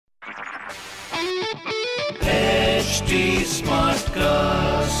HT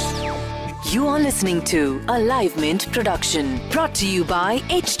Smartcast. You are listening to a Live Mint production brought to you by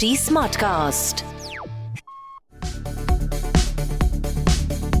HT Smartcast.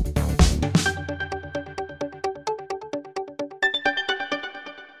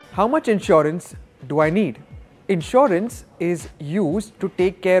 How much insurance do I need? Insurance is used to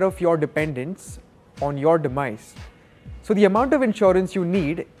take care of your dependents on your demise. So the amount of insurance you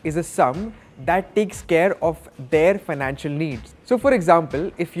need is a sum that takes care of their financial needs. So for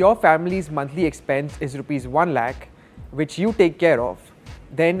example, if your family's monthly expense is rupees 1 lakh, which you take care of,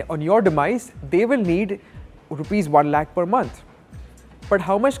 then on your demise, they will need rupees 1 lakh per month. But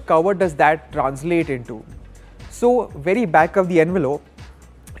how much cover does that translate into? So very back of the envelope,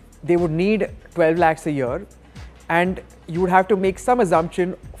 they would need 12 lakhs a year, and you would have to make some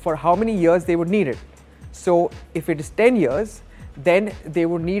assumption for how many years they would need it. So if it is 10 years, then they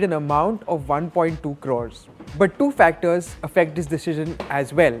would need an amount of 1.2 crores. But two factors affect this decision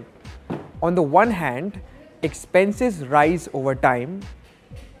as well. On the one hand, expenses rise over time.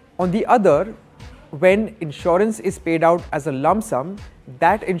 On the other, when insurance is paid out as a lump sum,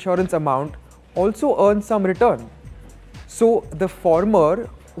 that insurance amount also earns some return. So the former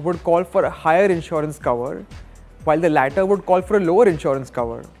would call for a higher insurance cover, while the latter would call for a lower insurance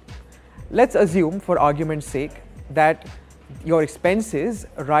cover. Let's assume, for argument's sake, that your expenses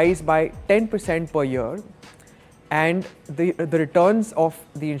rise by 10% per year and the returns of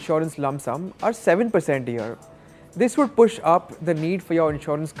the insurance lump sum are 7% a year. This would push up the need for your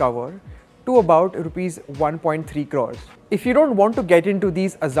insurance cover to about rupees 1.3 crores. If you don't want to get into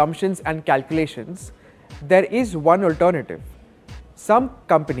these assumptions and calculations, there is one alternative. Some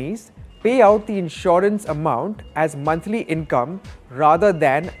companies pay out the insurance amount as monthly income rather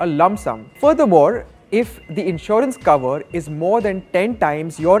than a lump sum. Furthermore, if the insurance cover is more than 10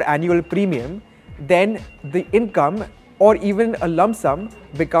 times your annual premium, then the income or even a lump sum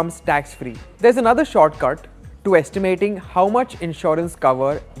becomes tax-free. There's another shortcut to estimating how much insurance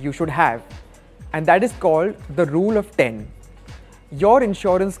cover you should have, and that is called the rule of 10. Your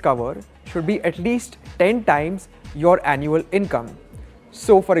insurance cover should be at least 10 times your annual income.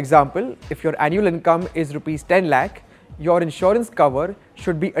 So for example, if your annual income is rupees 10 lakh, your insurance cover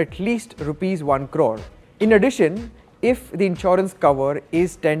should be at least rupees 1 crore. In addition, if the insurance cover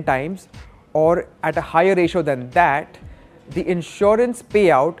is 10 times or at a higher ratio than that, the insurance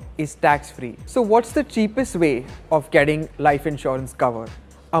payout is tax-free. So what's the cheapest way of getting life insurance cover?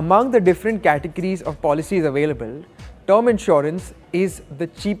 Among the different categories of policies available, term insurance is the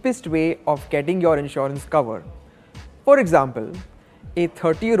cheapest way of getting your insurance cover. For example, a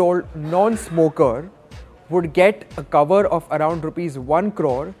 30-year-old non-smoker would get a cover of around rupees 1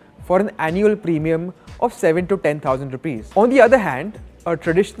 crore for an annual premium of 7 to 10,000 rupees. On the other hand, a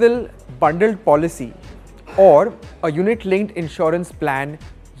traditional bundled policy or a unit-linked insurance plan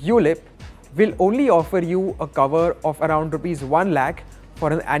ULIP will only offer you a cover of around rupees 1 lakh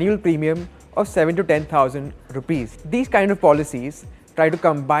for an annual premium of 7 to 10,000 rupees. These kind of policies try to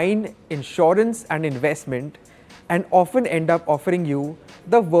combine insurance and investment and often end up offering you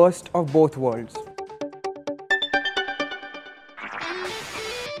the worst of both worlds.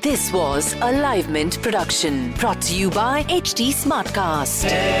 This was a Live Mint production brought to you by HT Smartcast.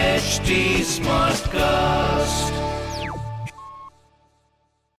 HT Smartcast.